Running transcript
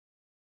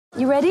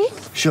You ready?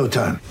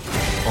 Showtime.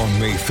 On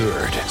May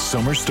 3rd,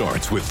 summer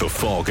starts with The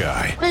Fall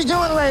Guy. Let's do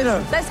it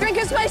later. Let's drink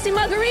a spicy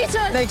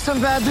margarita. Make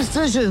some bad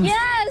decisions.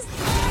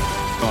 Yes!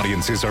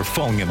 Audiences are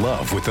falling in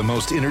love with the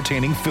most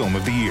entertaining film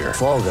of the year.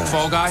 Fall Guy.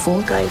 Fall Guy?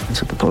 Fall guy.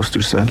 That's what the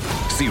poster said.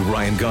 See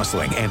Ryan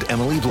Gosling and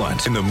Emily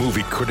Blunt in the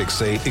movie critics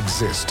say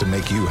exists to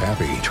make you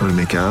happy. Trying to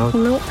make it out?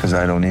 Nope. Because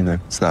I don't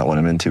either. It's not what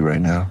I'm into right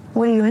now.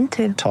 What are you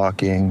into?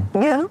 Talking.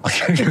 Yeah.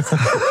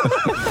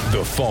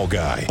 The Fall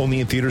Guy.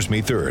 Only in theaters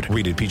May 3rd.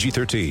 Rated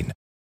PG-13.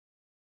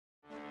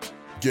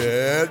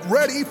 Get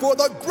ready for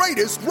the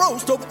greatest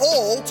roast of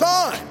all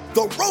time.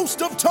 The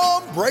Roast of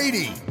Tom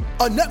Brady.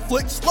 A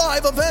Netflix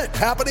live event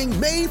happening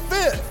May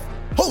 5th.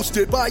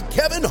 Hosted by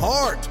Kevin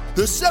Hart.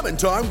 The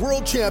 7-time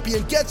world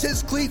champion gets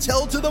his cleats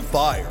held to the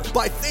fire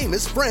by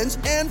famous friends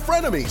and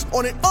frenemies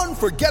on an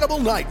unforgettable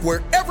night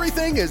where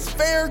everything is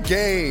fair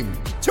game.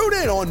 Tune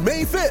in on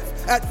May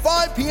 5th at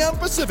 5 p.m.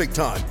 Pacific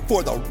time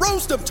for the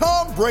Roast of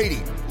Tom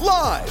Brady.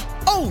 Live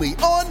only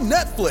on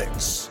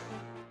Netflix.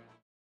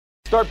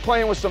 Start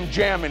playing with some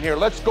jam in here.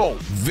 Let's go.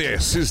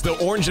 This is the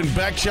Orange and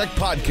Backcheck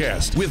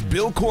podcast with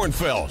Bill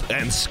Kornfeld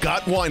and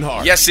Scott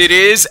Weinhardt. Yes, it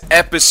is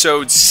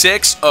episode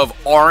 6 of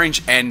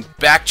Orange and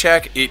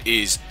Backcheck. It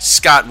is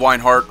Scott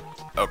Weinhardt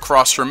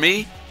across from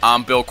me.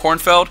 I'm Bill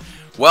Kornfeld.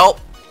 Well,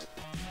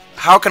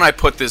 how can I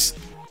put this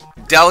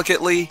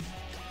delicately?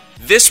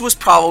 This was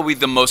probably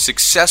the most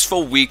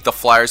successful week the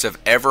Flyers have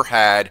ever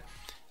had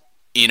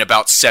in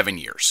about 7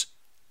 years.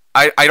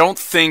 I don't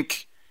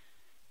think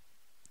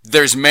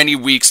there's many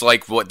weeks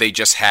like what they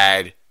just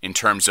had in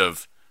terms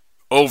of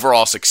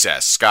overall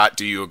success. Scott,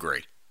 do you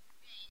agree?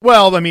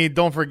 Well, I mean,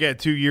 don't forget,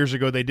 2 years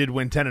ago they did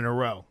win 10 in a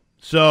row.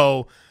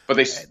 So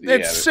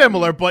it's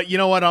similar, but you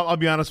know what? I'll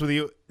be honest with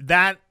you.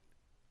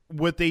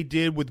 What they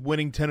did with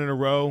winning 10 in a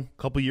row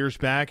a couple years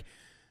back,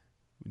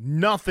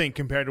 nothing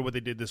compared to what they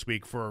did this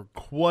week for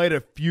quite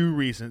a few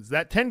reasons.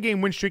 That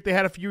 10-game win streak they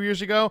had a few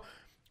years ago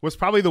was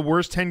probably the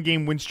worst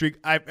 10-game win streak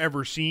I've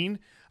ever seen.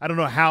 I don't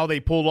know how they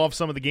pulled off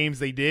some of the games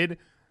they did.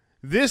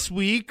 This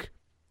week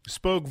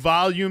spoke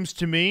volumes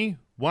to me,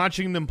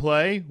 watching them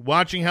play,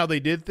 watching how they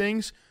did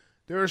things.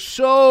 There's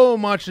so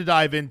much to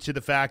dive into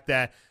the fact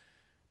that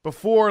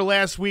before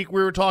last week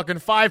we were talking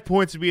 5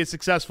 points would be a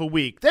successful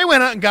week. They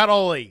went out and got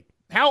all 8.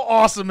 How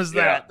awesome is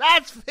that? Yeah.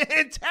 That's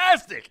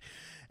fantastic,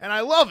 and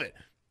I love it.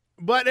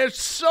 But there's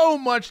so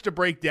much to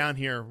break down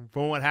here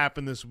from what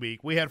happened this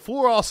week. We had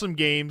 4 awesome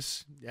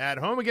games at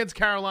home against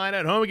Carolina,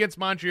 at home against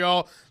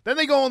Montreal. Then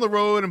they go on the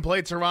road and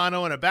play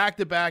Toronto and a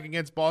back-to-back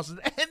against Boston,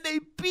 and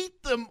they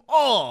beat them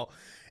all.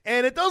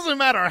 And it doesn't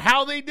matter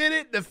how they did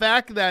it. The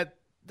fact that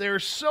there are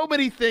so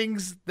many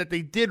things that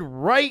they did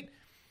right,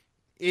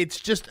 it's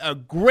just a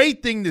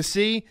great thing to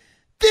see.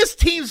 This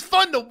team's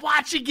fun to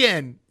watch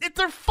again.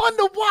 They're fun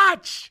to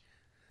watch.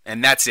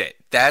 And that's it.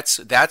 That's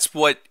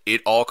what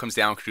it all comes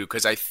down to.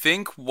 Because I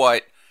think we'll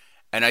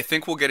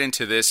get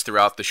into this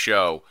throughout the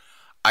show,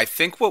 I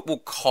think what will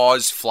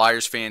cause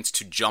Flyers fans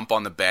to jump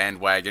on the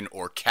bandwagon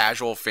or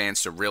casual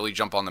fans to really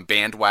jump on the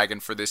bandwagon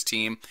for this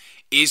team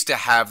is to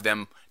have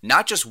them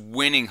not just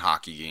winning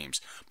hockey games,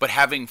 but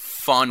having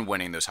fun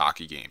winning those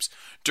hockey games.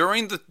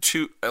 During the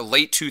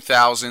late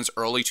 2000s,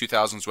 early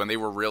 2000s, when they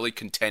were really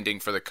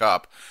contending for the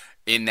Cup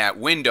in that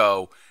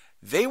window,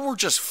 they were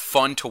just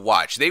fun to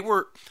watch. They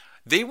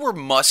were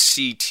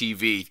must-see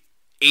TV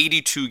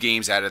 82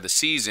 games out of the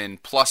season,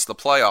 plus the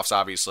playoffs,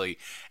 obviously.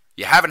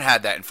 You haven't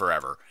had that in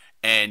forever.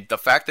 And the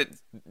fact that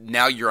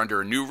now you're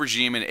under a new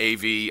regime in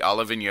AV,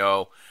 Alain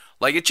Vigneault,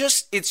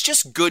 it's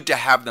just good to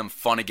have them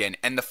fun again,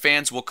 and the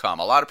fans will come.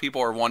 A lot of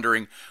people are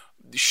wondering,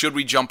 should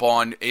we jump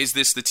on? Is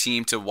this the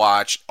team to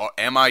watch? Or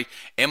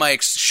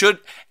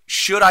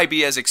should I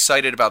be as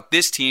excited about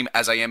this team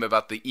as I am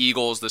about the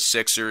Eagles, the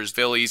Sixers,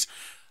 Phillies?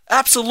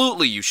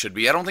 Absolutely you should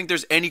be. I don't think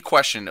there's any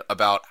question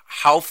about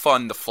how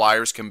fun the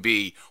Flyers can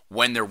be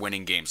when they're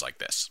winning games like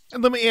this.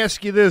 And let me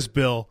ask you this,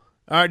 Bill.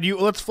 All right,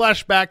 let's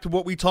flash back to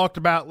what we talked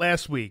about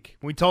last week.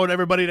 We told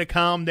everybody to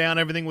calm down,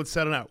 everything would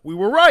settle out. We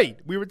were right.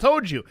 We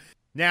told you.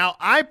 Now,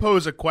 I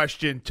pose a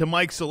question to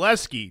Mike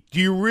Zaleski.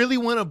 Do you really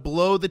want to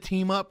blow the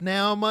team up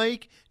now,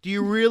 Mike? Do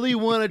you really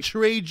want to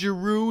trade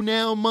Giroux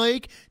now,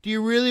 Mike? Do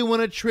you really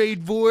want to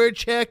trade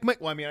Voracek,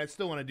 Mike? Well, I mean, I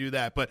still want to do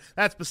that, but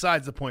that's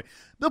besides the point.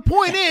 The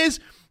point is,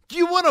 do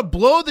you want to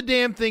blow the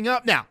damn thing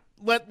up? Now,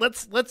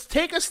 let's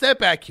take a step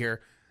back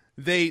here.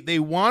 They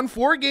won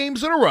 4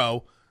 games in a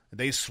row.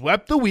 They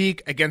swept the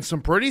week against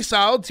some pretty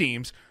solid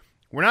teams.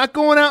 We're not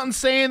going out and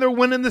saying they're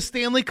winning the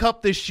Stanley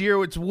Cup this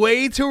year. It's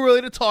way too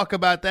early to talk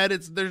about that.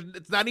 It's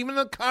not even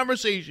a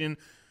conversation.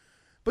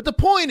 But the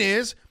point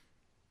is,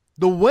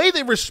 the way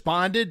they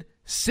responded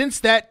since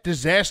that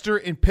disaster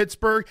in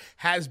Pittsburgh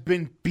has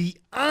been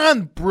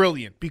beyond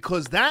brilliant,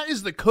 because that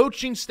is the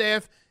coaching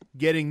staff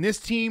getting this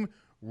team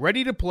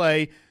ready to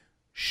play,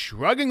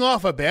 shrugging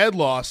off a bad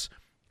loss,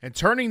 and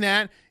turning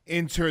that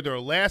into their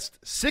last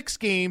 6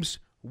 games,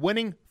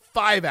 winning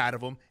 5 out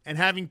of them, and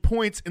having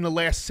points in the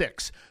last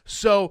 6.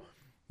 So,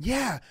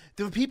 yeah,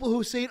 there were people who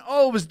were saying,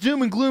 oh, it was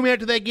doom and gloom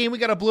after that game. We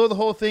got to blow the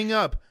whole thing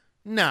up.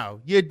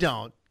 No, you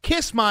don't.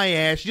 kiss my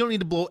ass. You don't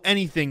need to blow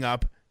anything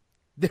up.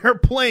 They're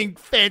playing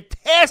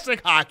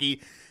fantastic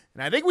hockey.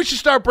 And I think we should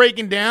start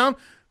breaking down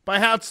by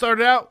how it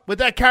started out with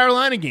that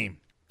Carolina game.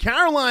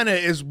 Carolina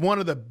is one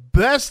of the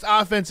best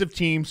offensive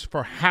teams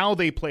for how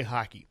they play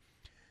hockey.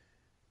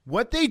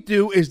 What they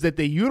do is that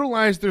they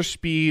utilize their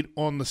speed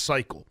on the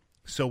cycle.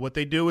 So what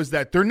they do is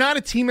that they're not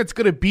a team that's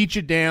going to beat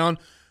you down,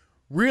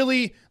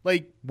 really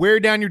like wear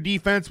down your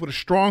defense with a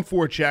strong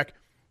forecheck.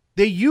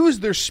 They use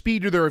their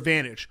speed to their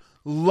advantage.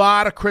 A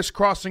lot of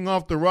crisscrossing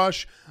off the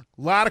rush,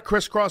 a lot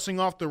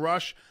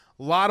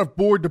of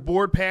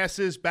board-to-board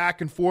passes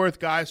back and forth,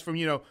 guys from,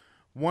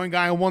 one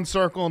guy in one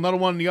circle, another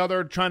one in the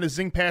other, trying to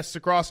zing passes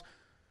across.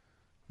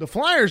 The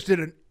Flyers did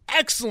an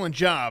excellent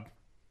job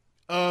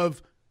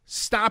of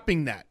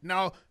stopping that.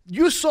 Now,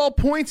 you saw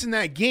points in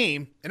that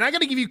game, and I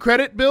got to give you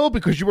credit, Bill,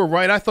 because you were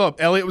right. I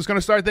thought Elliott was going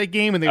to start that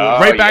game, and they went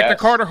right back to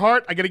Carter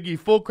Hart. I got to give you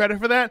full credit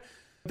for that.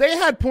 They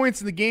had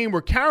points in the game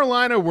where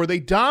Carolina, where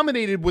they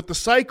dominated with the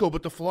cycle,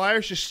 but the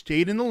Flyers just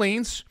stayed in the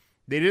lanes.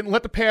 They didn't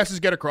let the passes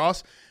get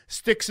across.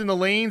 Sticks in the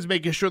lanes,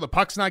 making sure the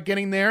puck's not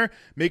getting there,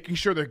 making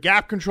sure their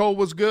gap control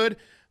was good.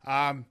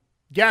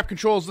 Gap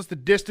control is just the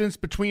distance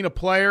between a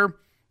player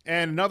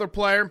and another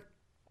player.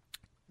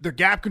 Their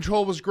gap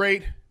control was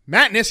great.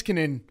 Matt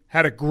Niskanen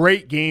had a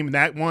great game in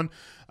that one.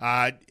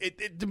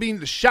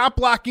 The shot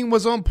blocking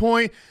was on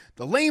point.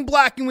 The lane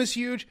blocking was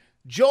huge.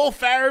 Joel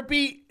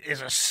Farabee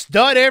is a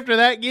stud after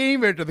that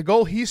game. After the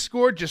goal he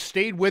scored, just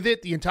stayed with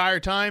it the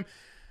entire time.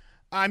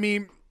 I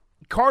mean,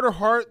 Carter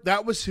Hart,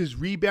 that was his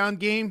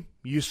rebound game.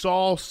 You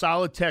saw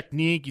solid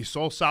technique. You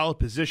saw solid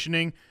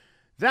positioning.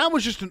 That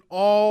was just an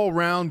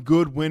all-around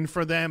good win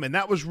for them, and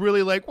that was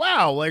really like,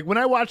 wow. Like, when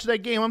I watched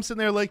that game, I'm sitting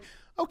there like,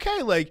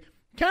 okay, like,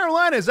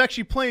 Carolina is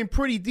actually playing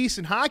pretty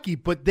decent hockey,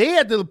 but they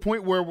had to the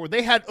point where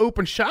they had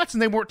open shots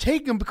and they weren't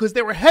taking them because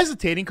they were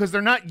hesitating because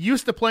they're not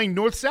used to playing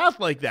north-south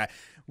like that.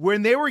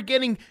 When they were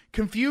getting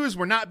confused,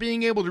 were not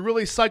being able to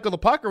really cycle the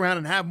puck around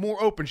and have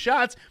more open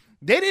shots,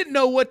 they didn't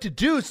know what to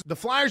do. So the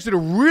Flyers did a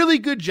really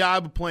good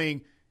job of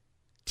playing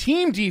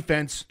team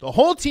defense. The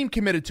whole team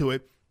committed to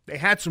it. They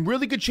had some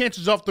really good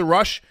chances off the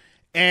rush,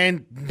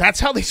 and that's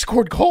how they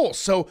scored goals.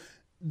 So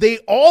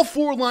all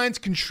four lines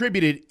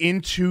contributed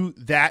into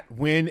that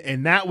win,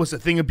 and that was a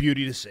thing of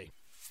beauty to see.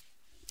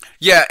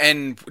 Yeah,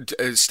 and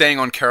staying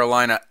on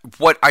Carolina,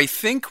 what I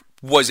think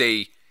was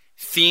a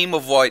theme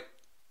of what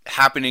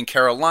happened in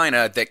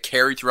Carolina that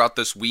carried throughout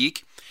this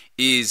week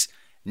is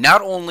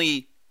not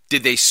only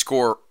did they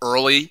score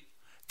early,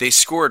 they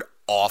scored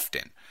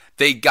often.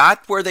 They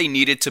got where they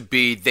needed to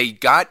be.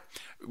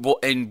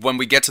 And when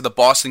we get to the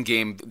Boston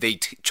game, they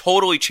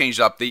totally changed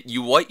up.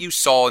 What you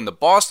saw in the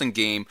Boston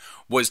game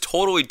was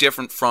totally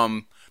different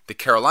from the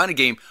Carolina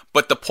game,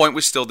 but the point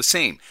was still the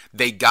same.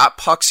 They got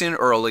pucks in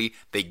early,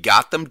 they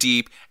got them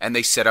deep, and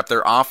they set up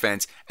their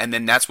offense, and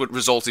then that's what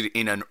resulted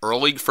in an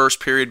early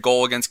first period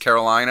goal against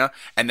Carolina,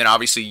 and then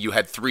obviously you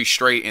had 3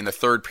 straight in the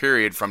third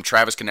period from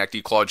Travis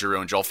Konecny, Claude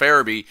Giroux, and Joel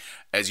Farabee.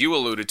 As you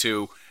alluded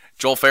to,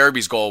 Joel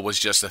Farabee's goal was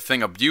just a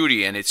thing of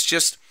beauty, and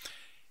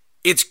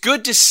it's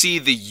good to see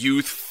the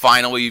youth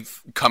finally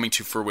coming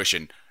to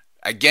fruition.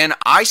 Again,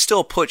 I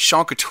still put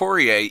Sean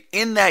Couturier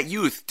in that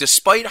youth.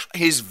 Despite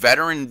his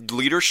veteran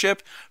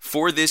leadership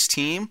for this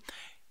team,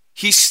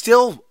 he's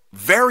still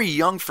very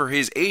young for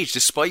his age,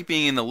 despite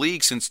being in the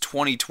league since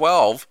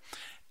 2012.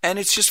 And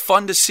it's just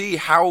fun to see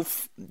how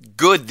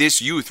good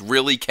this youth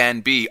really can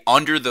be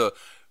under the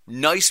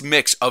nice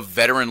mix of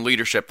veteran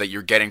leadership that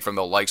you're getting from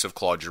the likes of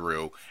Claude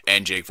Giroux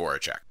and Jake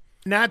Voracek.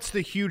 And that's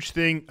the huge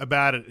thing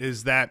about it,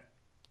 is that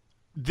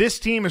this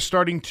team is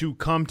starting to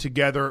come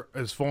together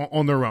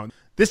on their own.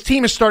 This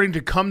team is starting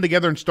to come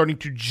together and starting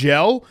to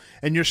gel,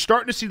 and you're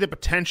starting to see the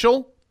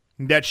potential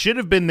that should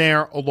have been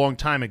there a long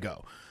time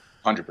ago.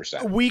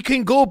 100%. We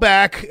can go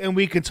back and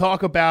we can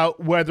talk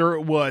about whether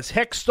it was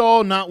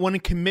Hextall not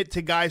wanting to commit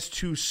to guys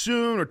too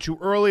soon or too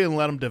early and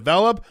let them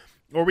develop,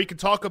 or we can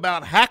talk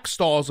about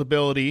Hextall's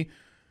ability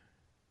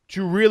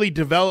to really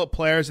develop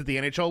players at the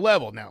NHL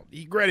level. Now,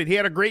 he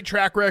had a great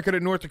track record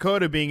at North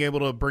Dakota being able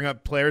to bring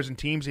up players and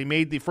teams. He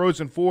made the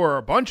Frozen Four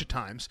a bunch of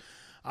times.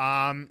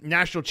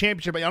 National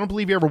championship, I don't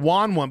believe he ever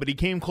won one, but he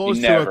came close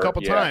to a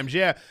couple times.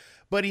 Yeah.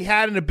 But he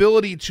had an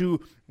ability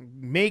to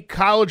make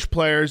college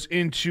players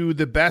into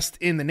the best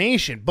in the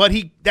nation. But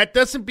that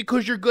doesn't,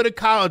 because you're good at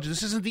college.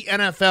 This isn't the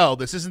NFL.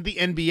 This isn't the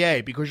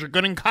NBA. Because you're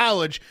good in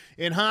college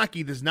in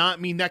hockey does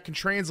not mean that can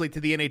translate to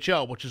the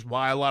NHL, which is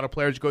why a lot of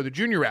players go the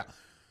junior route.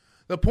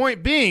 The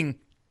point being,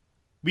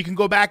 we can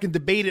go back and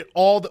debate it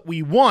all that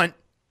we want,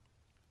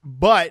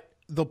 but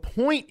the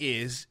point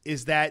is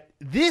that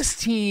this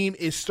team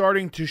is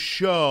starting to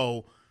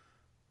show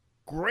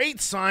great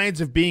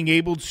signs of being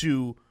able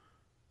to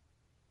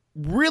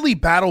really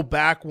battle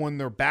back when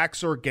their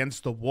backs are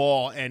against the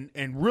wall and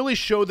really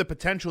show the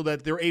potential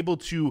that they're able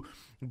to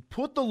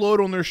put the load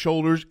on their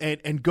shoulders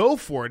and go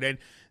for it. And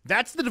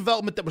that's the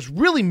development that was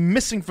really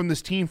missing from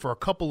this team for a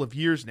couple of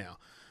years now.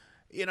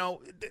 You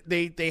know,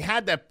 they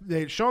had that.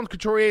 Sean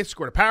Couturier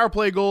scored a power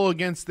play goal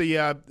against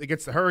the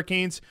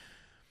Hurricanes.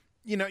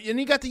 and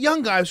you got the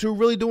young guys who are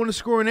really doing the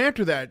scoring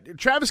after that.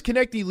 Travis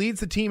Konecny leads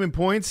the team in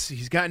points.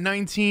 He's got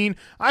 19.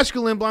 Oscar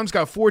Lindblom's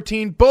got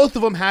 14. Both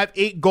of them have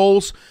 8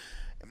 goals.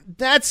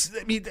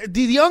 The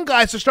young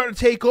guys are starting to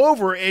take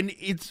over, and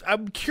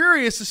I'm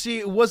curious to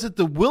see, was it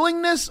the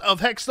willingness of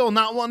Hextall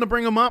not wanting to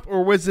bring them up,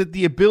 or was it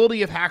the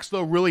ability of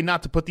Hextall really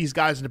not to put these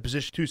guys in a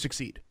position to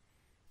succeed?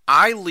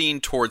 I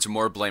lean towards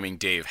more blaming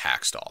Dave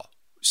Hextall,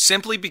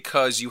 simply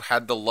because you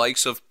had the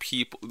likes of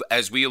people,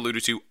 as we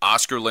alluded to,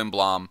 Oscar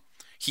Lindblom.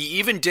 He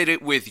even did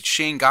it with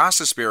Shane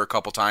Gostisbehere a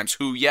couple times,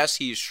 who, yes,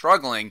 he is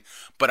struggling,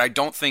 but I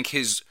don't think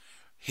his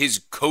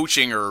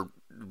coaching or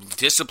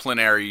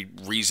disciplinary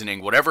reasoning,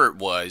 whatever it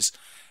was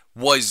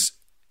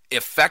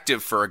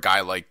effective for a guy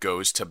like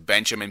Ghost to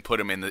bench him and put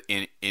him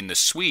in the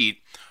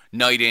suite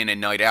night in and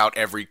night out.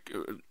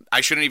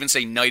 I shouldn't even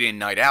say night in,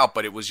 night out,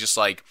 but it was just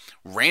like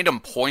random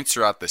points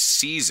throughout the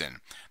season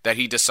that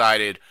he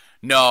decided,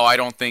 no, I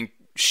don't think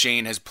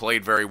Shane has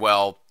played very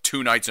well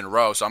 2 nights in a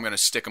row, so I'm going to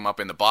stick him up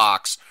in the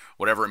box,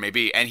 whatever it may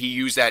be. And he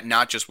used that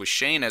not just with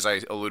Shane, as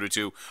I alluded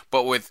to,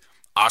 but with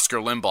Oscar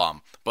Lindblom.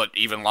 But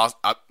even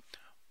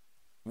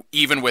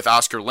with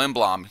Oscar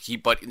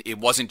Lindblom, but it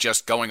wasn't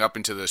just going up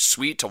into the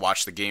suite to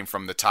watch the game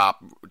from the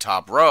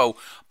top row,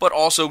 but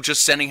also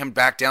just sending him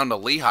back down to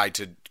Lehigh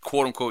to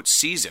quote-unquote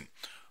season.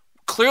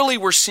 Clearly,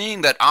 we're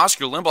seeing that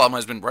Oscar Lindblom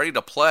has been ready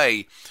to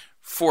play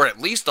for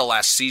at least the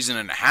last season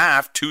and a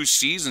half, 2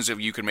 seasons if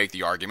you can make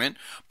the argument.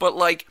 But,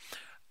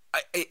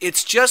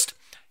 it's just,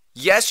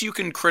 yes, you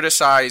can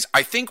criticize.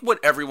 I think what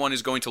everyone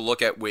is going to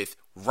look at with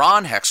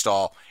Ron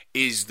Hextall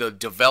is the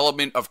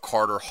development of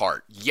Carter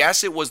Hart.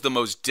 Yes, it was the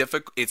most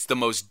difficult. It's the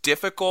most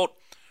difficult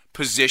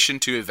position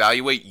to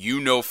evaluate.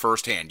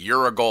 Firsthand.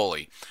 You're a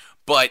goalie.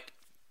 But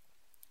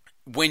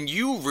when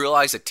you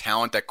realize the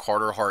talent that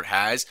Carter Hart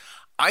has,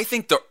 I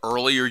think the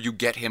earlier you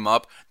get him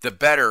up, the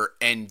better.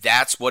 And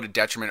that's what a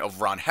detriment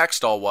of Ron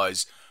Hextall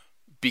was,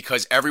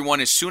 because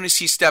everyone, as soon as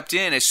he stepped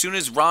in, as soon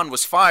as Ron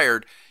was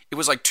fired, it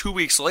was like 2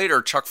 weeks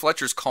later, Chuck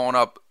Fletcher's calling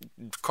up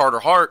Carter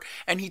Hart,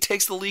 and he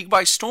takes the league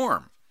by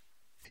storm.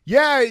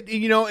 Yeah,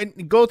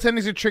 and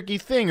goaltending's a tricky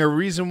thing. A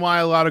reason why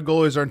a lot of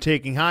goalies aren't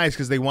taking high is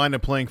because they wind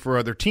up playing for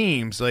other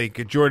teams.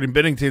 Like Jordan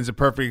Binnington's a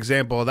perfect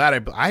example of that.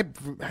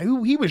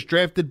 He was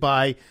drafted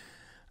by,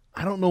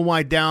 I don't know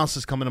why Dallas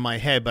is coming to my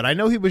head, but I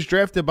know he was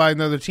drafted by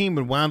another team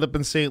and wound up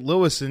in St.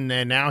 Louis, and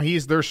now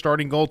he's their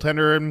starting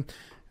goaltender and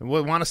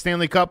won a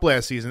Stanley Cup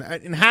last season.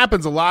 It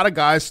happens. A lot of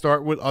guys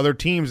start with other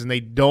teams, and they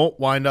don't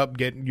wind up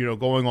getting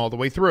going all the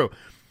way through.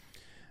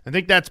 I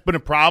think that's been a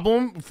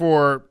problem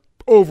for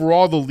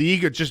overall the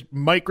league. It's just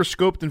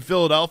microscoped in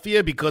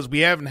Philadelphia because we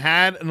haven't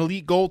had an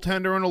elite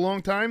goaltender in a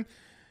long time.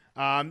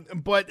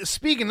 But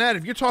speaking of that,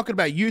 if you're talking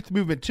about youth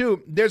movement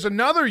too, there's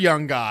another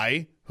young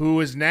guy who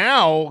has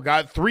now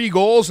got 3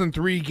 goals in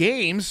 3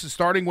 games,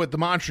 starting with the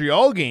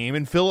Montreal game,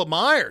 and Philip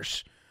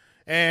Myers.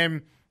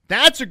 And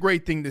that's a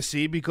great thing to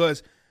see,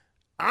 because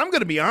I'm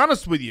going to be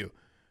honest with you.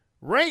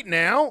 Right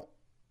now,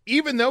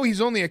 even though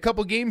he's only a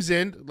couple games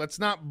in, let's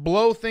not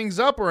blow things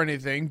up or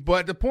anything,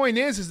 but the point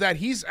is that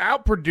he's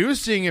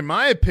outproducing, in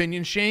my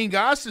opinion, Shane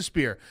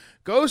Gostisbehere.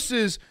 Ghost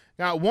has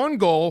got 1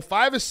 goal,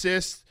 5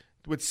 assists,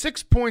 with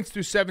 6 points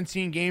through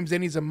 17 games,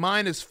 and he's a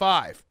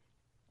 -5.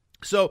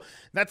 So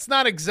that's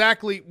not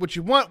exactly what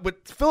you want.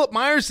 But Philip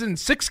Myers in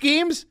 6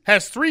 games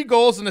has 3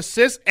 goals and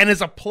assists and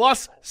is a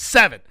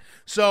 +7.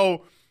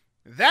 So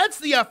that's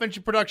the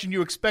offensive production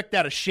you expect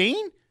out of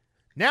Shane.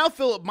 Now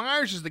Philip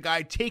Myers is the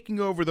guy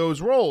taking over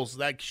those roles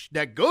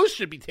that Ghost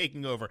should be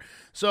taking over.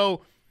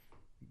 So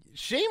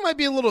Shane might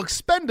be a little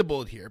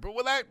expendable here. But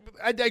with that,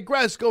 I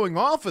digress. Going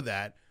off of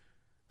that,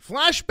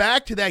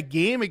 flashback to that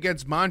game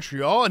against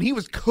Montreal, and he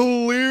was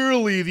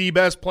clearly the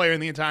best player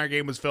in the entire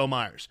game was Phil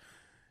Myers.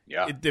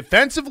 Yeah.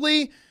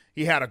 Defensively,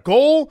 he had a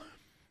goal.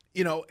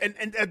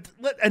 And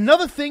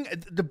another thing,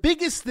 the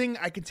biggest thing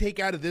I can take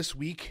out of this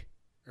week,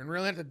 and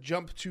really not to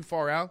jump too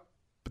far out,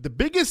 but the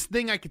biggest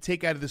thing I could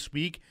take out of this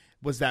week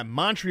was that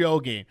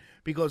Montreal game.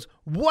 Because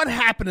what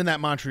happened in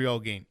that Montreal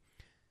game?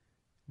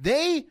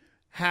 They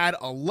had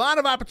a lot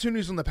of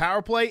opportunities on the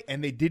power play,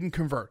 and they didn't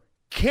convert.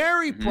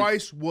 Carey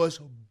Price was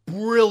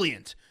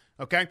brilliant,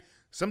 okay?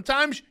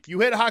 Sometimes you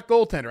hit a hot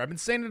goaltender. I've been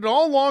saying it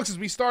all along since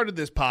we started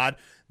this pod,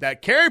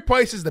 that Carey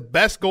Price is the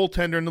best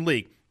goaltender in the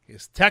league.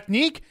 His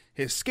technique,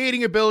 his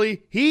skating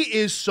ability, he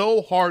is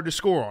so hard to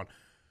score on.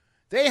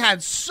 They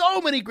had so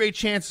many great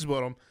chances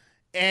with him,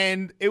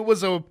 and it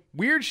was a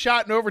weird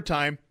shot in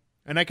overtime,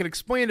 and I can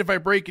explain it if I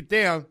break it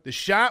down. The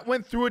shot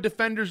went through a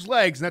defender's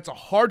legs, and that's a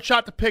hard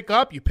shot to pick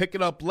up. You pick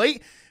it up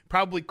late,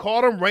 probably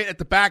caught him right at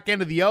the back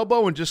end of the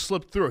elbow and just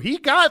slipped through. He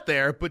got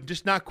there, but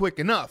just not quick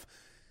enough.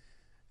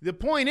 The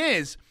point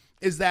is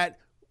that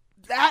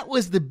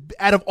was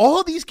out of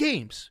all these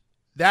games,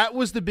 that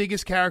was the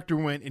biggest character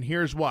win, and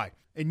here's why.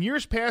 In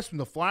years past, when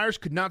the Flyers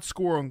could not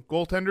score on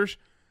goaltenders,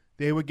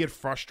 they would get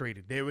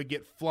frustrated. They would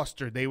get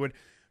flustered. They would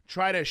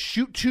try to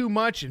shoot too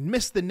much and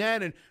miss the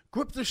net and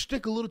grip their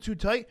stick a little too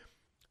tight.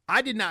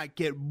 I did not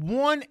get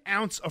 1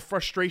 ounce of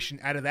frustration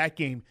out of that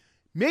game.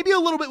 Maybe a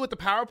little bit with the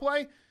power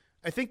play.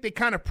 I think they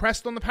kind of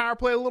pressed on the power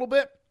play a little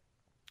bit.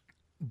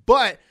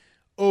 But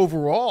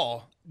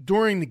overall,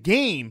 during the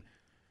game,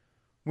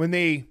 when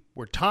they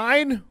were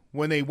tied,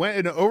 when they went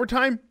into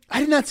overtime, I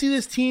did not see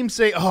this team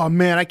say, oh,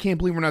 man, I can't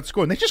believe we're not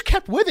scoring. They just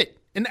kept with it.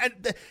 And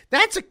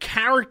that's a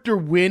character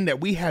win that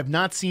we have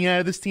not seen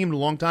out of this team in a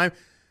long time.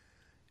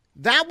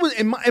 That was,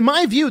 in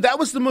my view, that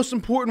was the most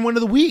important win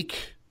of the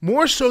week.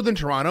 More so than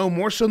Toronto,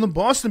 more so than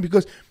Boston,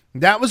 because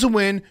that was a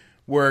win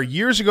where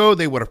years ago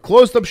they would have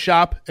closed up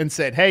shop and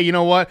said, hey, you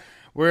know what?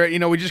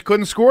 We just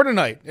couldn't score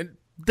tonight. And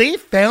they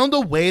found a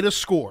way to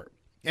score.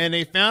 And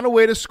they found a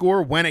way to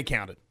score when it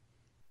counted.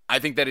 I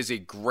think that is a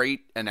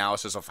great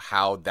analysis of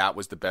how that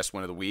was the best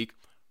win of the week.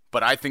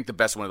 But I think the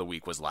best win of the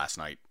week was last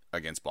night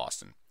against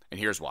Boston. And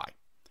here's why.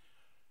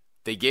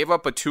 They gave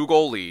up a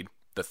 2-goal lead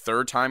the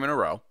third time in a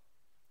row,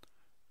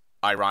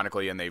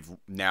 ironically, and they've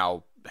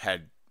now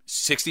had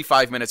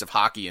 65 minutes of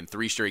hockey in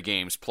 3 straight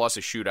games, plus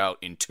a shootout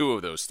in 2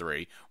 of those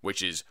 3,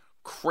 which is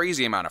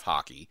crazy amount of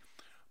hockey.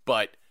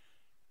 But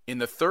in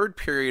the third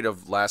period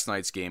of last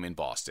night's game in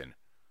Boston,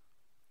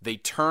 they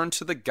turned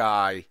to the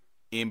guy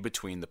in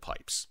between the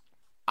pipes.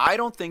 I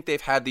don't think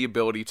they've had the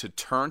ability to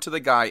turn to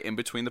the guy in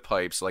between the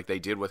pipes like they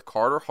did with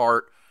Carter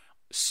Hart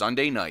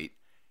Sunday night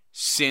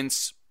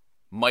since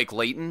Mike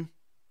Layton.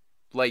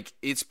 Like,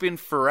 it's been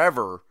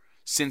forever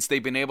since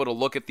they've been able to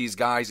look at these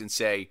guys and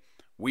say,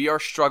 we are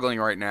struggling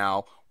right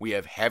now. We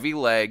have heavy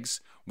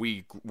legs.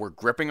 We're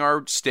gripping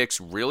our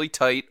sticks really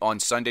tight on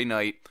Sunday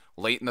night,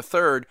 late in the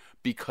third,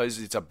 because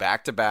it's a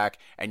back-to-back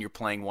and you're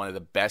playing one of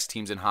the best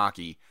teams in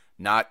hockey,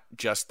 not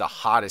just the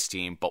hottest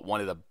team, but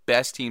one of the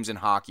best teams in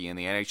hockey in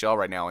the NHL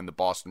right now in the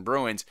Boston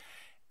Bruins.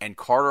 And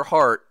Carter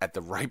Hart, at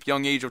the ripe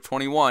young age of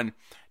 21,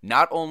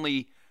 not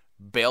only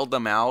bailed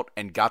them out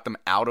and got them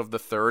out of the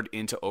third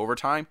into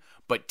overtime,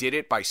 but did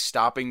it by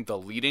stopping the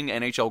leading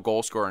NHL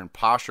goal scorer in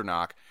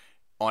Pastrnak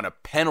on a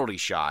penalty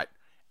shot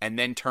and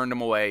then turned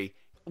him away.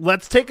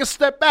 Let's take a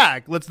step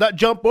back. Let's not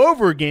jump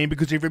over a game,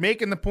 because if you're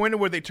making the point of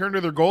where they turned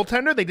to their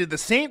goaltender, they did the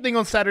same thing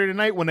on Saturday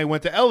night when they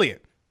went to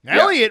Elliott.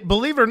 Elliott,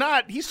 believe it or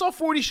not, he saw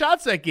 40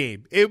 shots that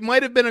game. It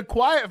might have been a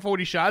quiet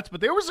 40 shots,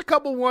 but there was a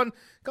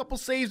couple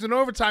saves in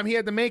overtime he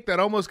had to make that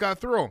almost got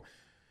through him.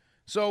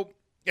 So,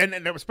 and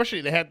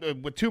especially they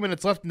had, with 2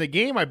 minutes left in the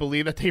game, I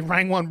believe, that they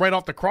rang one right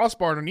off the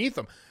crossbar underneath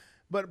him.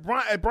 But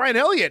Brian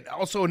Elliott,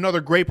 also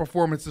another great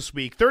performance this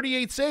week.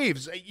 38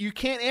 saves. You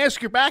can't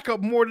ask your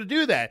backup more to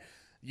do that.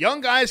 Young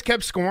guys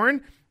kept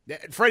scoring.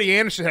 Freddie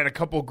Anderson had a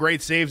couple of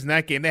great saves in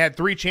that game. They had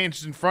 3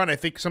 chances in front, I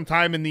think,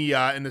 sometime in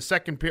the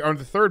second or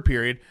the third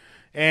period,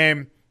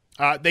 and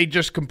they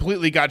just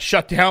completely got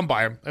shut down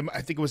by him.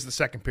 I think it was the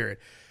second period.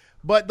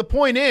 But the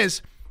point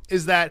is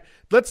that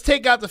let's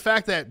take out the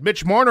fact that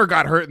Mitch Marner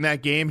got hurt in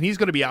that game. He's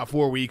going to be out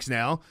 4 weeks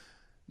now.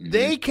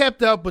 They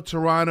kept up with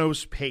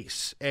Toronto's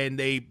pace,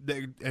 and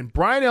and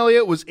Brian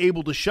Elliott was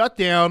able to shut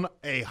down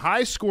a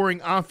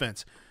high-scoring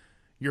offense.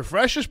 Your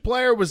freshest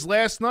player was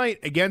last night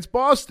against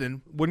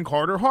Boston when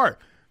Carter Hart.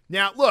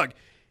 Now, look,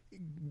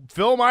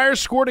 Phil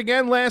Myers scored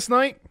again last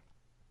night,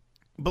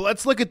 but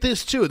let's look at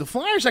this, too. The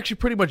Flyers actually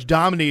pretty much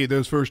dominated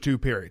those first 2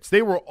 periods.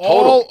 They were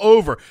all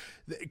over.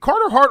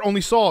 Carter Hart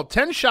only saw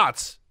 10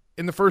 shots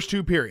in the first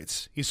 2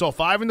 periods. He saw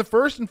 5 in the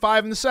first and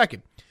 5 in the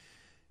second.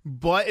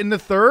 But in the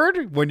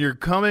third, when you're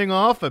coming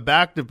off a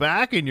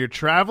back-to-back and you're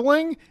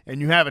traveling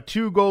and you have a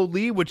 2-goal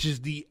lead, which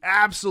is the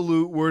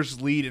absolute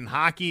worst lead in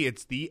hockey,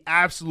 it's the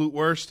absolute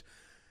worst.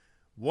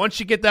 Once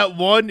you get that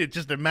one, it's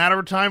just a matter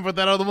of time before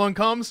that other one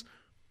comes.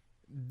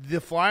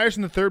 The Flyers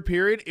in the third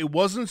period, it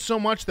wasn't so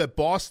much that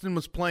Boston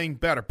was playing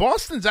better.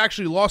 Boston's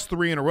actually lost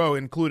 3 in a row,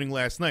 including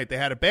last night. They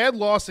had a bad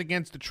loss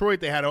against Detroit.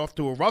 They had off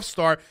to a rough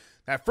start.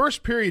 That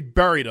first period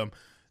buried them.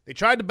 They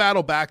tried to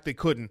battle back. They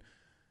couldn't.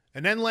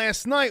 And then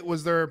last night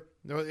was their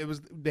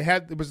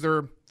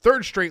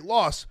third straight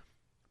loss.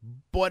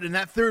 But in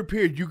that third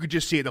period, you could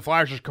just see it. The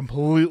Flyers just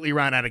completely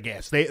ran out of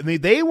gas.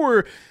 They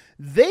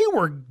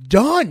were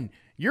done.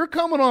 You're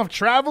coming off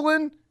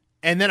traveling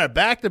and then a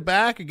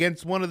back-to-back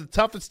against one of the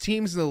toughest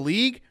teams in the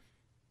league.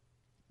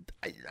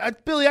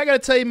 Billy, I got to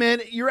tell you,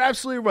 man, you're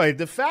absolutely right.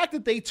 The fact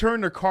that they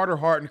turned to Carter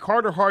Hart, and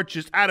Carter Hart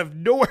just out of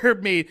nowhere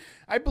made,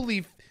 I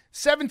believe,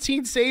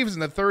 17 saves in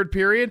the third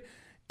period.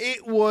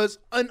 It was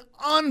an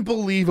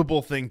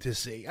unbelievable thing to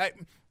see.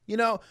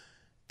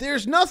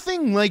 There's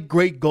nothing like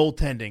great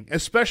goaltending,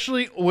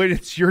 especially when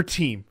it's your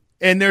team.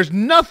 And there's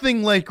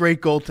nothing like great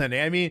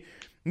goaltending. I mean,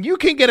 you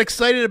can get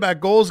excited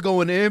about goals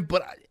going in,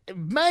 but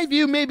in my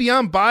view, maybe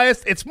I'm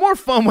biased. It's more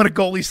fun when a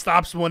goalie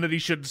stops one that he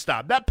shouldn't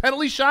stop. That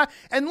penalty shot,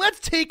 and let's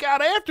take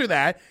out after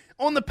that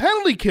on the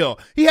penalty kill.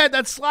 He had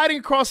that sliding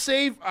across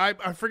save, I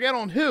forget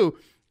on who,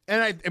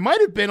 and it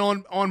might have been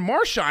on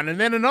Marchand, and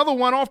then another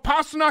one off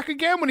Pastrnak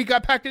again when he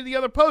got back to the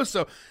other post.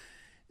 So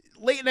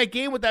late in that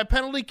game with that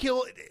penalty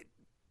kill,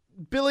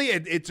 Billy,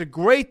 it's a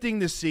great thing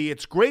to see.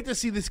 It's great to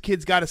see this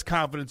kid's got his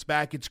confidence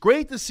back. It's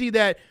great to see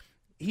that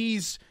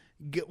he's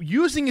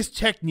using his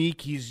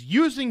technique. He's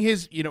using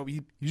his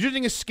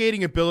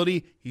skating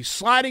ability. He's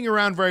sliding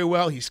around very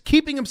well. He's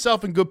keeping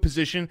himself in good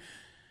position.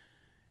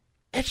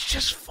 It's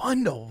just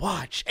fun to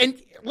watch.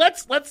 And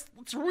let's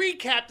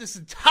recap this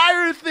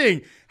entire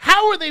thing.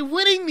 How are they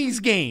winning these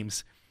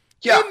games?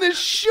 In the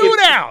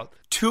shootout.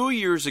 2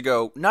 years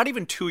ago, not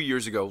even 2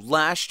 years ago,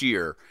 last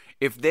year,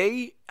 if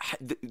they,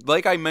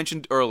 like I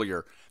mentioned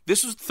earlier,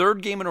 this was the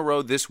third game in a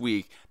row this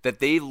week that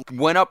they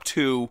went up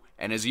to,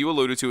 and as you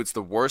alluded to, it's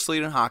the worst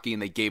lead in hockey,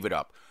 and they gave it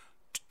up.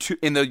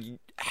 In the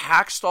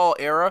Hackstall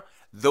era,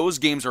 those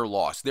games are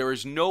lost. There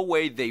is no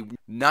way they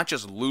not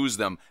just lose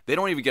them, they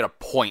don't even get a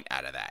point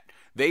out of that.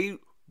 They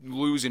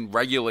lose in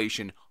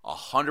regulation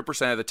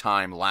 100% of the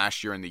time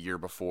last year and the year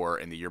before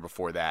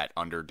that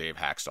under Dave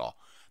Hackstall.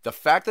 The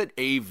fact that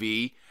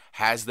AV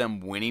has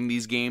them winning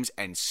these games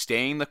and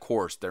staying the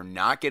course, they're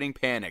not getting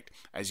panicked,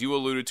 as you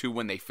alluded to,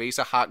 when they face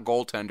a hot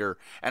goaltender.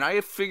 And I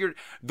have figured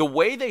the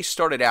way they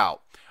started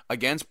out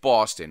against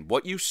Boston,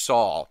 what you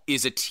saw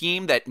is a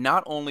team that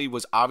not only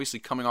was obviously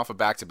coming off a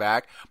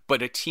back-to-back,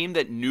 but a team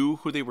that knew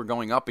who they were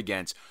going up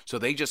against, so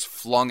they just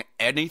flung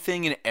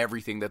anything and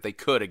everything that they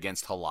could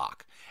against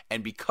Halak.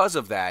 And because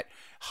of that,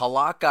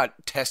 Halak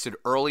got tested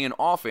early and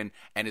often,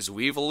 and as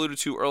we've alluded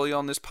to early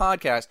on this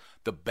podcast,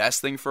 the best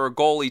thing for a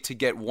goalie to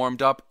get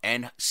warmed up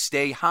and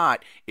stay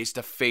hot is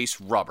to face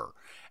rubber.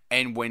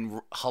 And when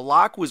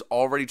Halak was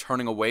already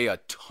turning away a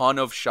ton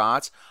of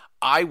shots,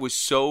 I was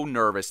so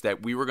nervous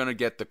that we were going to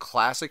get the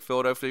classic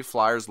Philadelphia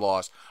Flyers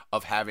loss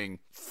of having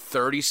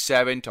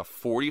 37 to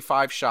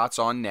 45 shots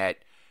on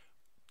net,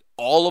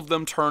 all of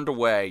them turned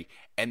away,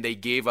 and they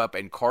gave up,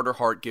 and Carter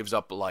Hart gives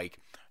up like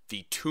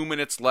the 2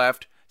 minutes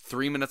left,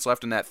 3 minutes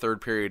left in that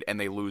third period, and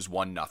they lose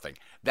 1-0.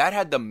 That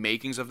had the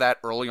makings of that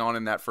early on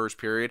in that first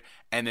period,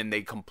 and then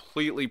they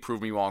completely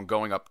proved me wrong,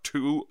 going up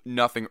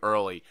 2-0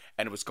 early,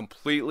 and it was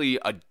completely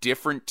a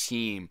different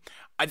team.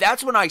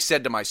 That's when I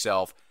said to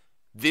myself,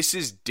 this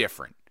is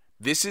different.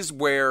 This is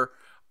where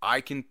I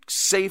can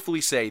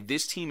safely say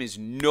this team is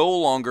no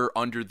longer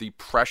under the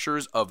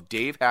pressures of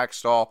Dave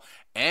Hackstall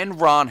and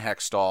Ron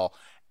Hextall,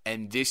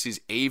 and this is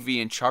AV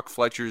and Chuck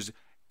Fletcher's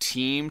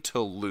team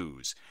to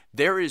lose.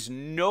 There is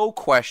no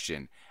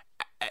question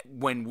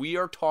when we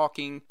are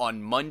talking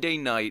on Monday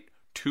night,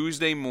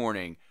 Tuesday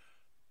morning,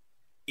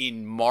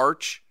 in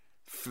March,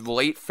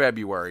 late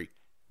February,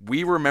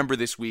 we remember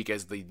this week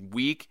as the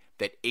week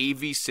that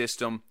AV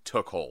system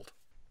took hold.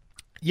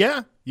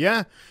 Yeah.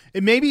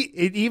 It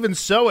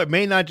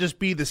may not just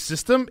be the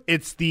system.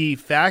 It's the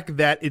fact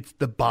that it's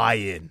the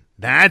buy-in.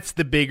 That's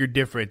the bigger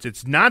difference.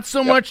 It's not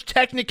so much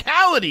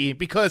technicality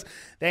because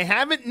they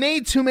haven't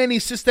made too many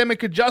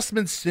systemic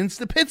adjustments since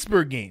the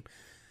Pittsburgh game.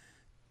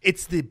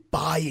 It's the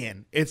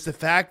buy-in. It's the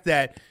fact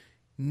that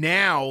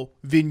now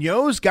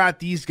Vigneault's got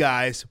these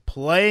guys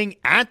playing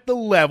at the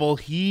level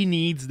he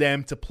needs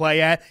them to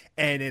play at,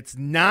 and it's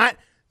not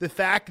the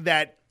fact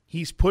that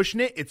he's pushing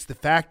it. It's the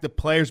fact that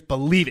players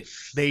believe it.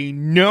 They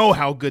know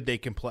how good they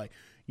can play.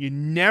 You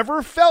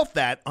never felt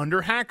that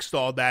under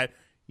Hackstall, that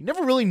you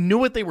never really knew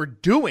what they were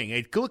doing.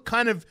 It looked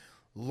kind of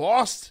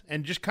lost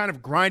and just kind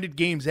of grinded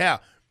games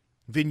out.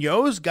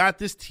 Vigneault's got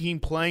this team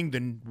playing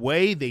the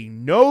way they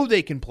know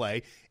they can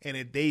play,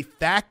 and the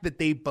fact that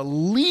they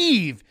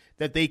believe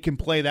that they can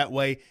play that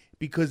way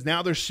because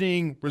now they're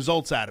seeing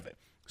results out of it.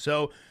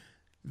 So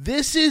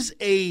this is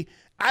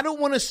I don't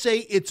want to say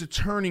it's a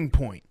turning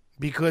point,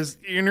 because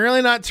you're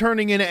really not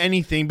turning into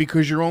anything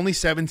because you're only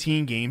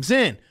 17 games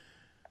in.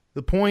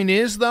 The point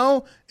is,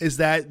 though, is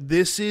that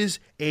this is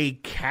a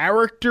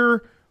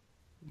character.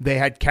 They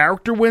had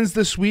character wins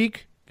this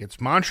week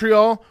against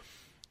Montreal,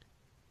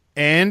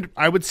 and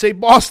I would say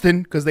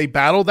Boston, because they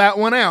battled that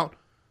one out.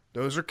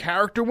 Those are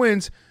character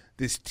wins.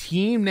 This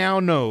team now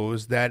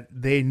knows that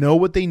they know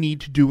what they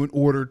need to do in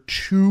order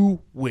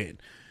to win.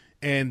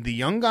 And the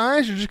young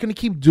guys are just going to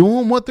keep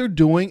doing what they're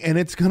doing, and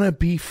it's going to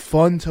be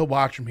fun to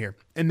watch them here.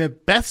 And the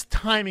best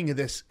timing of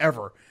this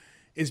ever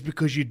is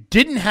because you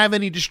didn't have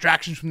any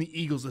distractions from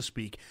the Eagles this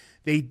week.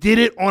 They did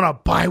it on a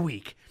bye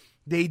week.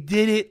 They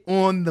did it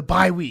on the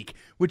bye week,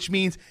 which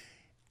means,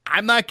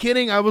 I'm not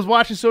kidding, I was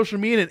watching social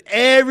media and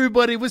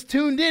everybody was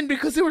tuned in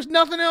because there was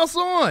nothing else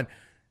on.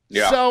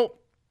 Yeah. So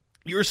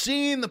you're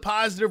seeing the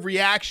positive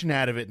reaction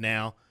out of it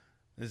now.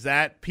 Is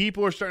that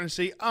people are starting to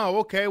say, oh,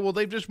 okay, well,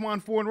 they've just won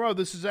 4 in a row.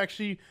 This is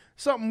actually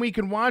something we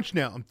can watch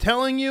now. I'm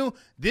telling you,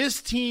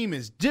 this team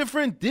is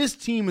different. This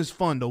team is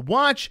fun to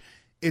watch.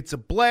 It's a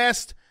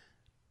blast.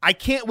 I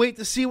can't wait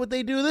to see what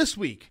they do this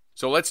week.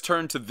 So let's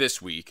turn to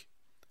this week.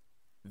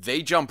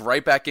 They jump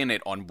right back in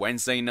it on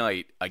Wednesday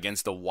night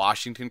against the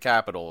Washington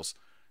Capitals.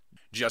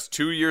 Just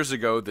 2 years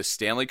ago, the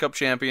Stanley Cup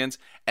champions,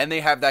 and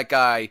they have that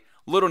guy,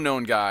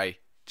 little-known guy,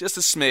 just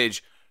a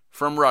smidge,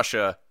 from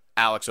Russia,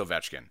 Alex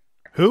Ovechkin.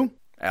 Who?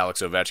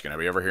 Alex Ovechkin.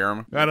 Have you ever heard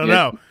him? I don't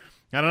know.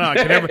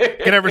 I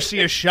can never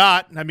see a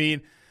shot. I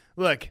mean,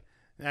 look,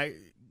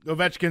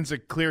 Ovechkin's a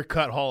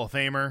clear-cut Hall of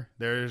Famer.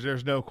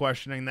 There's no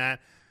questioning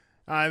that.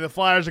 The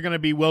Flyers are going to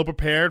be well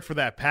prepared for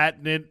that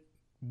patented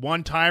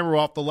one-timer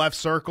off the left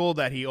circle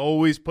that he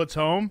always puts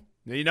home.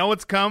 You know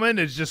what's coming.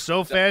 It's just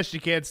so fast you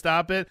can't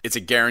stop it. It's a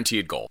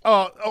guaranteed goal.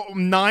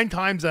 9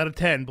 times out of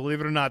 10,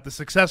 believe it or not, the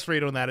success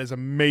rate on that is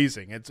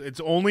amazing.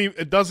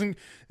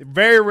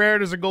 Very rare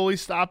does a goalie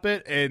stop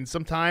it, and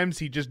sometimes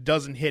he just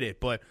doesn't hit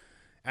it. But,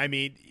 I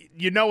mean,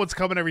 you know what's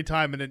coming every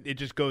time, and it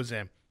just goes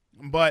in.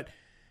 But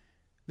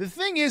the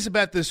thing is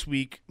about this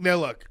week, now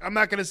look, I'm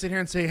not going to sit here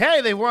and say,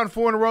 hey, they won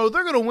 4 in a row.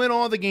 They're going to win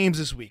all the games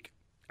this week.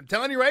 I'm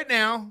telling you right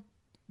now,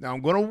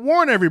 I'm going to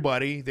warn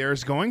everybody,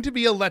 there's going to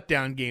be a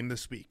letdown game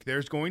this week.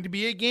 There's going to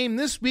be a game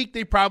this week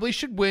they probably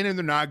should win, and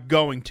they're not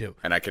going to.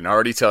 And I can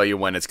already tell you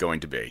when it's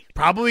going to be.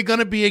 Probably going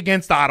to be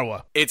against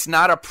Ottawa. It's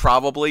not a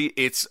probably.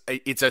 It's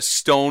a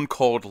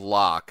stone-cold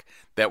lock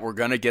that we're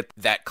going to get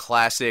that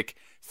classic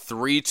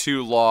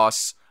 3-2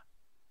 loss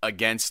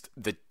against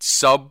the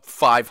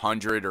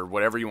sub-500 or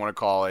whatever you want to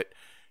call it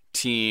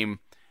team.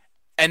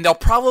 And they'll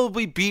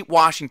probably beat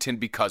Washington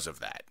because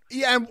of that.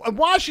 Yeah, and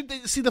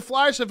Washington, see, the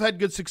Flyers have had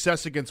good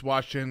success against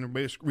Washington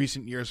in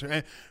recent years.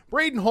 And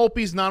Braden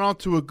Holtby's not off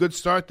to a good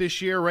start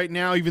this year right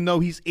now, even though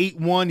he's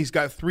 8-1. He's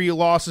got 3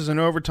 losses in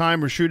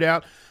overtime or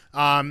shootout.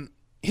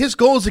 His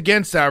goals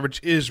against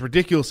average is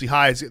ridiculously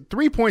high. It's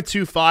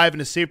 3.25, and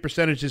his save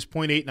percentage is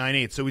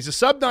 .898. So he's a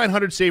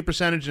sub-900 save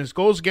percentage, and his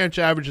goals against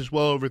average is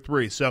well over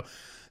 3. So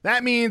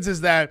that means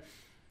is that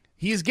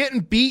he's getting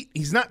beat.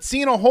 He's not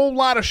seeing a whole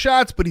lot of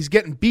shots, but he's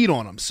getting beat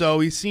on them. So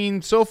he's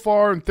seen so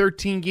far in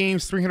 13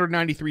 games,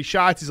 393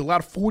 shots. He's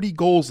allowed 40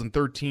 goals in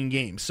 13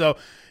 games. So,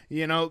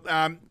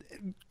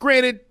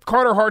 granted,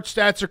 Carter Hart's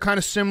stats are kind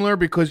of similar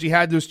because you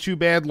had those 2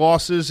 bad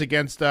losses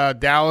against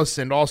Dallas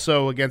and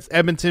also against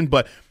Edmonton,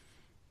 but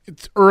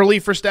it's early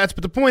for stats.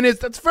 But the point is,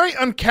 that's very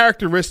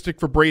uncharacteristic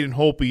for Braden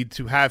Holtby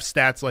to have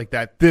stats like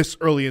that this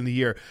early in the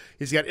year.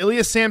 He's got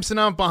Ilya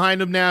Samsonov behind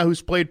him now,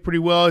 who's played pretty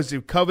well. He's a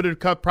coveted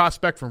cut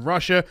prospect from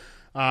Russia.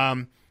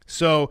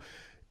 So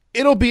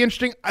it'll be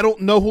interesting. I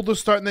don't know who they'll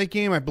start in that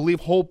game. I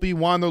believe Holtby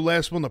won their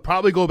last one. They'll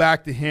probably go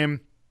back to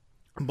him,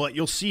 but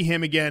you'll see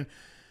him again.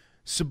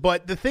 So,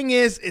 but the thing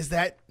is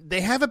that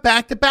they have a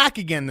back-to-back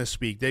again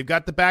this week. They've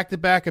got the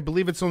back-to-back. I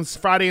believe it's on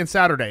Friday and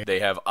Saturday. They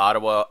have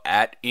Ottawa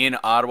in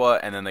Ottawa,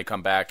 and then they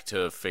come back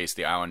to face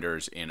the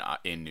Islanders in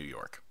New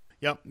York.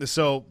 Yep.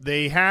 So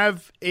they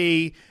have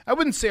I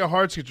wouldn't say a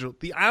hard schedule.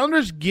 The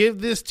Islanders give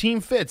this team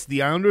fits.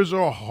 The Islanders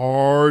are a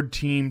hard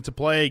team to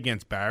play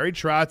against. Barry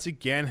Trotz,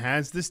 again,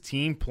 has this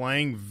team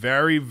playing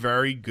very,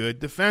 very good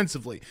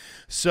defensively.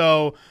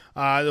 So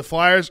the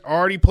Flyers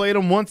already played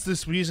them once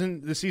this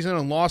season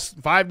and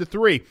lost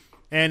 5-3.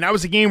 And that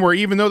was a game where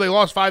even though they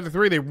lost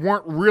 5-3, they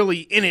weren't really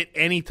in it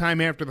any time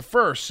after the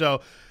first.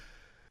 So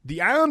the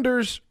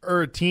Islanders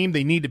are a team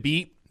they need to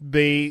beat.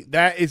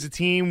 That is a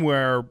team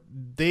where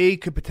they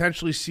could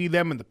potentially see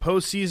them in the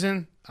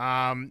postseason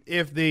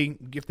if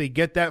they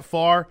get that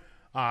far.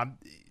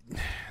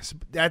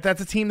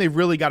 That's a team they've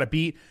really got to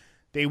beat.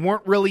 They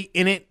weren't really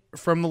in it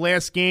from the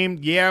last game.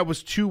 Yeah, it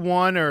was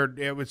 2-1 or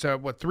it was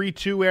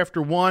 3-2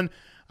 after one,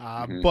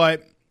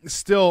 but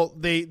still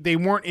they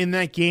weren't in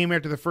that game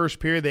after the first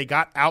period. They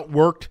got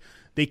outworked.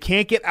 They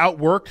can't get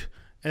outworked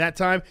at that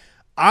time.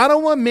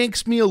 Ottawa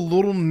makes me a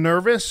little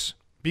nervous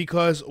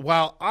because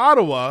while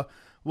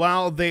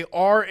they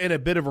are in a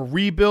bit of a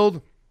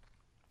rebuild,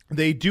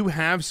 they do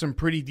have some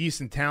pretty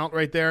decent talent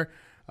right there.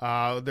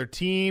 Their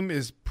team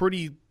is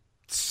pretty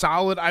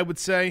solid, I would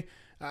say.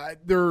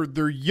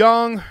 They're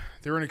young.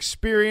 They're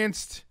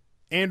inexperienced.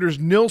 Anders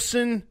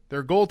Nilsson,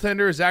 their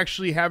goaltender, is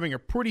actually having a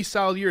pretty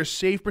solid year. His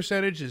save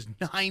percentage is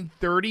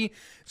 .930.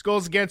 His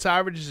goals against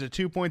average is a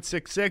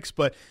 2.66,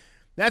 but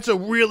that's a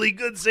really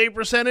good save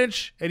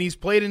percentage, and he's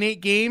played in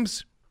 8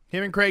 games.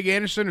 Him and Craig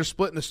Anderson are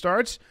splitting the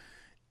starts.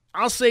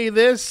 I'll say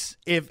this,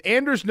 if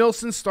Anders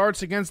Nilsson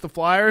starts against the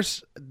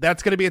Flyers,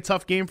 that's going to be a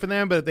tough game for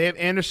them, but if they have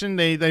Anderson,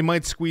 they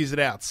might squeeze it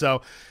out.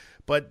 So,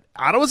 but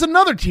Ottawa's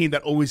another team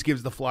that always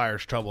gives the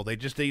Flyers trouble.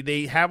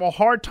 They have a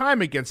hard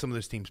time against some of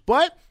those teams.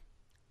 But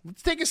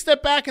let's take a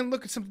step back and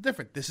look at something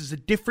different. This is a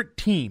different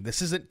team.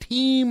 This is a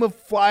team of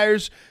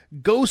Flyers,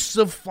 ghosts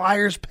of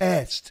Flyers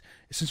past,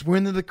 since we're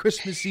into the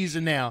Christmas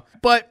season now.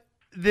 But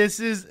this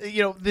is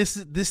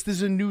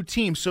a new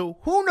team. So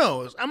who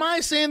knows? Am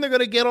I saying they're going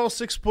to get all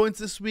 6 points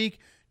this week?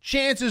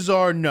 Chances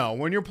are no.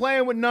 When you're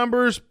playing with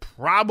numbers,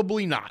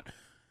 probably not.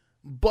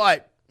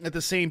 But at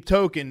the same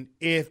token,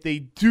 if they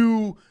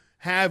do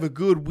have a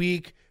good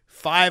week,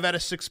 5 out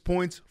of 6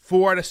 points,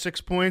 4 out of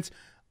 6 points,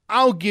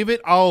 I'll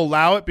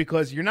allow it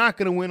because you're not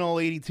going to win all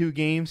 82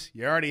 games.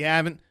 You already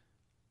haven't.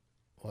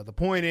 Well, the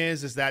point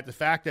is that the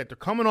fact that they're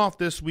coming off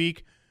this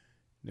week,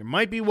 there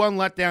might be one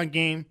letdown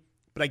game,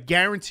 but I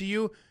guarantee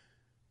you,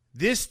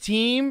 this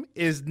team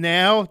is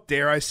now,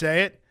 dare I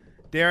say it,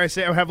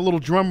 I have a little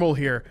drum roll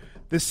here.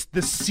 The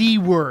C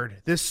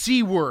word.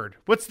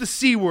 What's the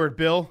C word,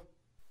 Bill?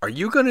 Are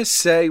you going to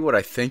say what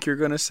I think you're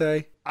going to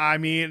say? I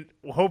mean,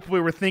 hopefully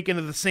we're thinking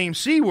of the same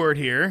C word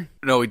here.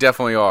 No, we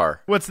definitely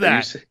are. What's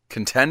that?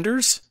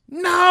 Contenders?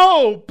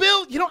 No,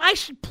 Bill, I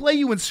should play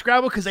you in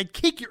Scrabble because I'd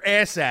kick your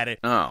ass at it.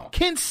 Oh.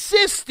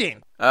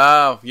 Consistent.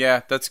 Oh,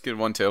 yeah, that's a good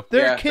one, too.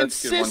 They're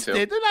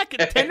consistent. They're not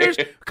contenders.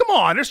 Come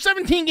on, there's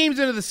 17 games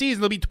into the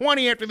season. There'll be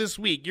 20 after this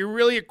week. You're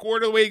really a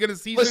quarter of the way into the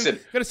season?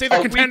 Going to say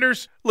they're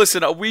contenders?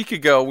 Listen, a week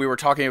ago, we were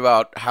talking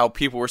about how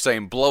people were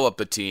saying blow up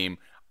the team.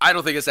 I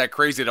don't think it's that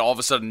crazy to all of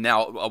a sudden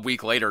now, a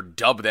week later,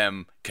 dub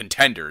them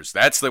contenders.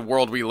 That's the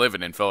world we live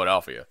in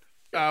Philadelphia.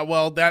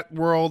 Well, that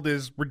world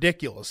is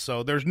ridiculous.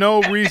 So there's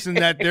no reason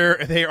that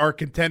they are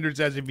contenders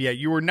as of yet.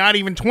 You were not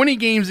even 20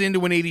 games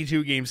into an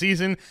 82-game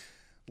season.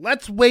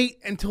 Let's wait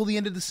until the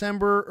end of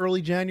December,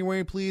 early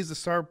January, please, to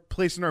start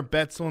placing our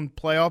bets on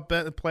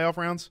playoff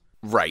rounds.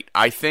 Right.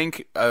 I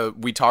think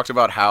we talked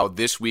about how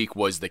this week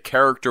was the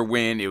character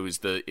win. It was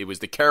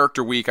the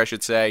character week, I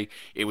should say.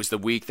 It was the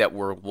week that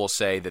we'll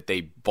say that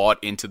they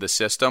bought into the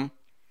system.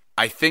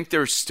 I think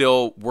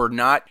we're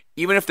not,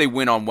 even if they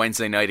win on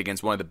Wednesday night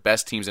against one of the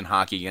best teams in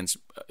hockey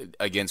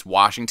against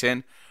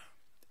Washington,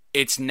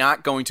 it's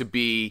not going to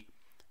be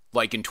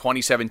like in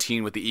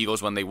 2017 with the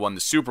Eagles when they won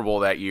the Super Bowl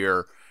that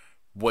year,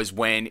 was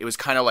when it was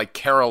kind of like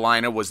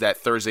Carolina was that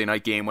Thursday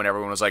night game when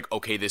everyone was like,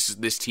 okay,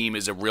 this team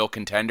is a real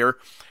contender.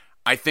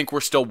 I think we're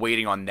still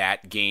waiting on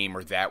that game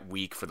or that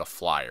week for the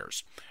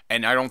Flyers.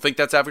 And I don't think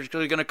that's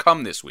actually going to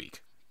come this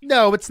week.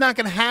 No, it's not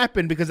going to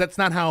happen because that's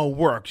not how it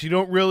works. You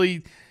don't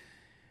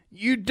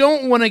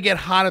want to get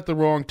hot at the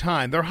wrong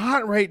time. They're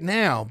hot right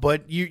now,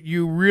 but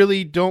you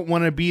really don't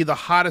want to be the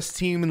hottest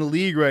team in the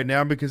league right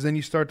now because then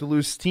you start to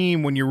lose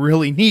steam when you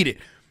really need it.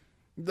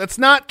 Let's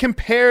not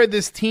compare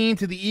this team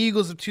to the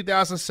Eagles of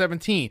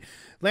 2017.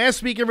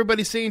 Last week,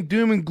 everybody's saying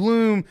doom and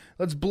gloom.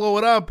 Let's blow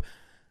it up.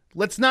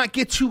 Let's not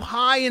get too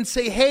high and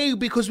say, hey,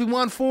 because we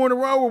won 4 in a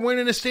row, we're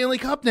winning a Stanley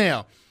Cup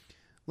now.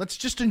 Let's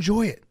just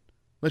enjoy it.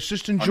 Let's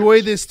just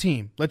enjoy 100%. This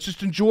team. Let's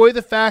just enjoy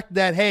the fact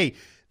that, hey,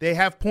 they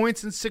have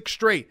points in 6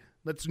 straight.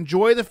 Let's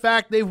enjoy the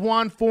fact they've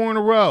won 4 in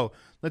a row.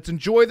 Let's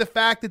enjoy the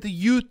fact that the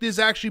youth is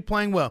actually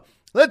playing well.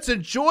 Let's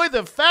enjoy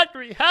the fact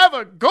we have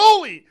a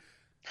goalie.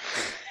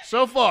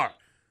 So far,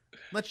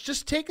 let's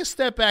just take a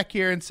step back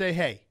here and say,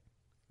 hey,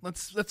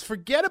 let's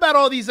forget about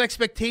all these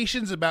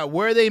expectations about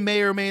where they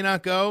may or may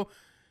not go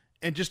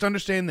and just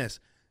understand this.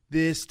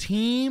 This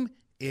team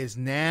is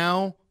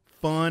now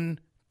fun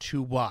to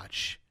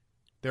watch.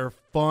 They're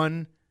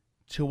fun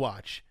to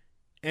watch.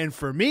 And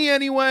for me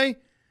anyway,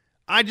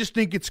 I just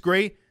think it's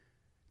great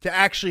to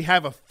actually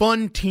have a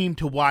fun team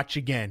to watch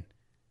again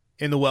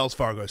in the Wells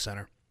Fargo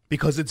Center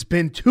because it's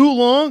been too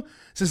long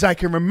since I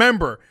can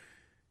remember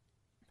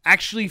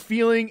actually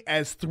feeling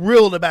as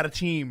thrilled about a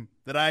team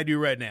that I do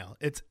right now.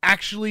 It's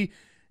actually,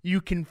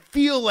 you can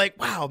feel like,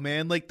 wow,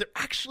 man, like they're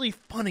actually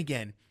fun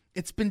again.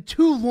 It's been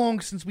too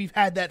long since we've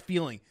had that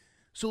feeling.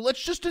 So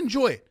let's just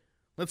enjoy it.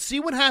 Let's see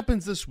what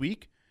happens this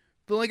week.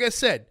 But like I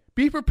said,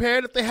 be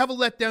prepared if they have a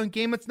letdown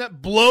game. Let's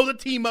not blow the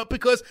team up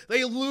because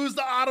they lose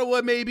to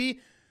Ottawa maybe.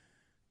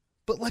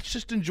 But let's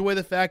just enjoy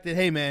the fact that,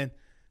 hey, man,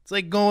 it's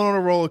like going on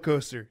a roller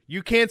coaster.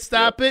 You can't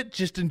stop it.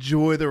 Just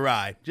enjoy the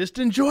ride. Just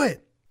enjoy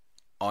it.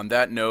 On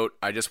that note,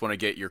 I just want to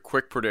get your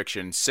quick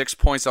prediction. 6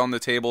 points on the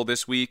table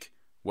this week.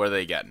 What are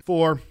they getting?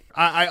 4.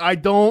 I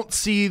don't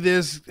see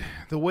this,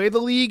 the way the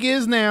league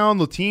is now,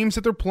 and the teams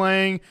that they're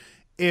playing,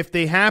 if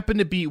they happen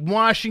to beat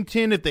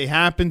Washington, if they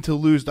happen to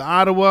lose to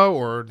Ottawa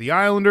or the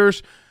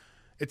Islanders,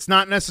 it's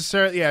not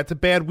necessarily, it's a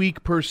bad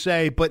week per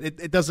se, but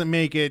it doesn't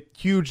make a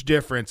huge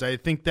difference. I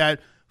think that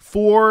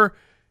 4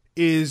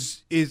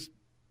 is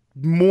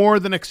more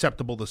than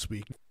acceptable this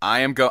week.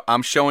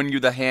 I'm showing you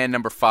the hand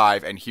number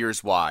 5, and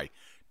here's why.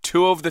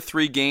 2 of the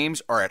 3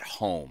 games are at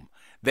home.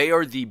 They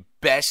are the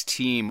best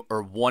team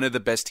or one of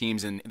the best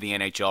teams in the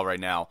NHL right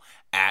now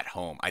at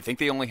home. I think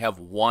they only have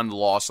 1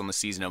 loss on the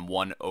season and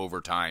 1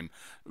 overtime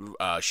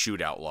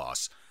shootout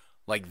loss.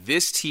 Like,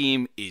 this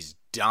team is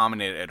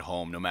dominant at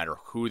home no matter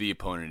who the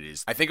opponent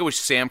is. I think it was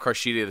Sam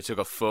Carchidi that took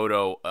a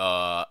photo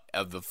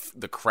of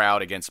the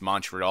crowd against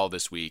Montreal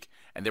this week,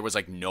 and there was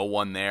like no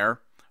one there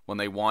when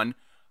they won.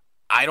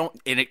 And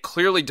it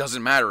clearly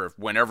doesn't matter if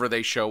whenever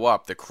they show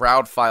up, the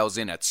crowd files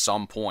in at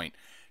some point.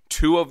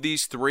 2 of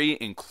these 3,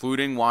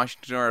 including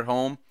Washington, are at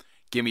home.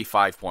 Give me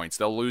 5 points.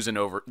 They'll lose in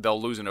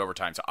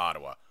overtime to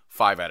Ottawa.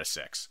 5 out of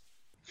 6.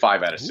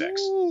 5 out of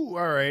 6. Ooh,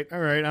 all right.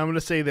 I'm going to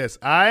say this.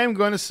 I'm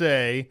going to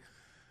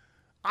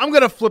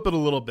flip it a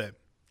little bit.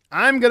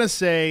 I'm going to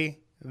say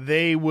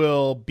they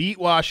will beat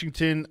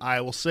Washington. I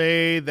will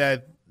say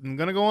that I'm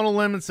going to go on a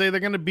limb and say they're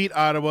going to beat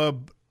Ottawa.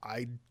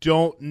 I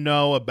don't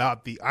know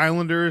about the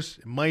Islanders.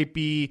 It might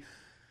be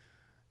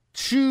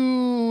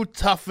too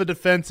tough a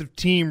defensive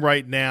team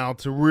right now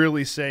to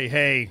really say,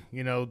 hey,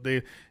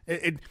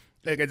 it's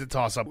a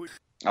toss-up.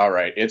 All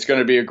right. It's going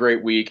to be a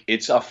great week.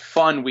 It's a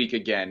fun week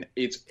again.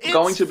 It's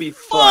going to be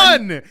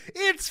fun.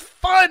 It's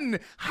fun.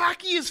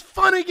 Hockey is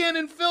fun again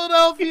in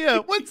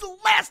Philadelphia. When's the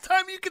last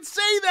time you could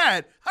say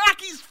that?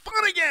 Hockey's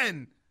fun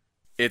again.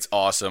 It's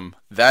awesome.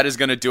 That is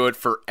going to do it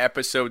for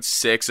episode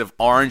 6 of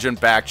Orange and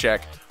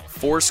Backcheck.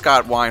 For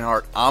Scott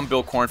Weinhardt, I'm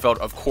Bill Kornfeld.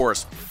 Of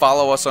course,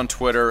 follow us on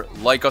Twitter,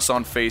 like us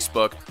on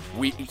Facebook,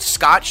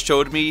 Scott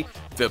showed me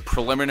the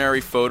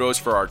preliminary photos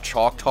for our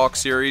Chalk Talk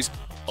series.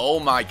 Oh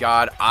my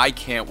God, I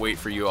can't wait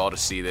for you all to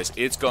see this.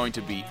 It's going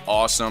to be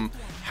awesome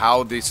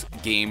how this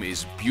game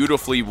is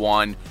beautifully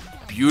won,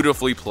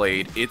 beautifully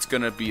played. It's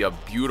going to be a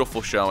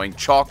beautiful showing.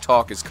 Chalk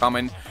Talk is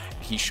coming.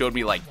 He showed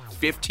me like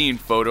 15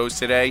 photos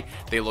today.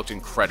 They looked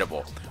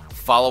incredible.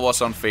 Follow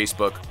us on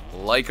Facebook,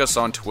 like us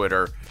on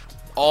Twitter,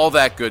 all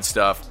that good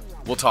stuff.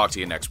 We'll talk to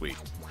you next week.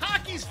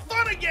 Hockey's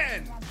fun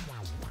again!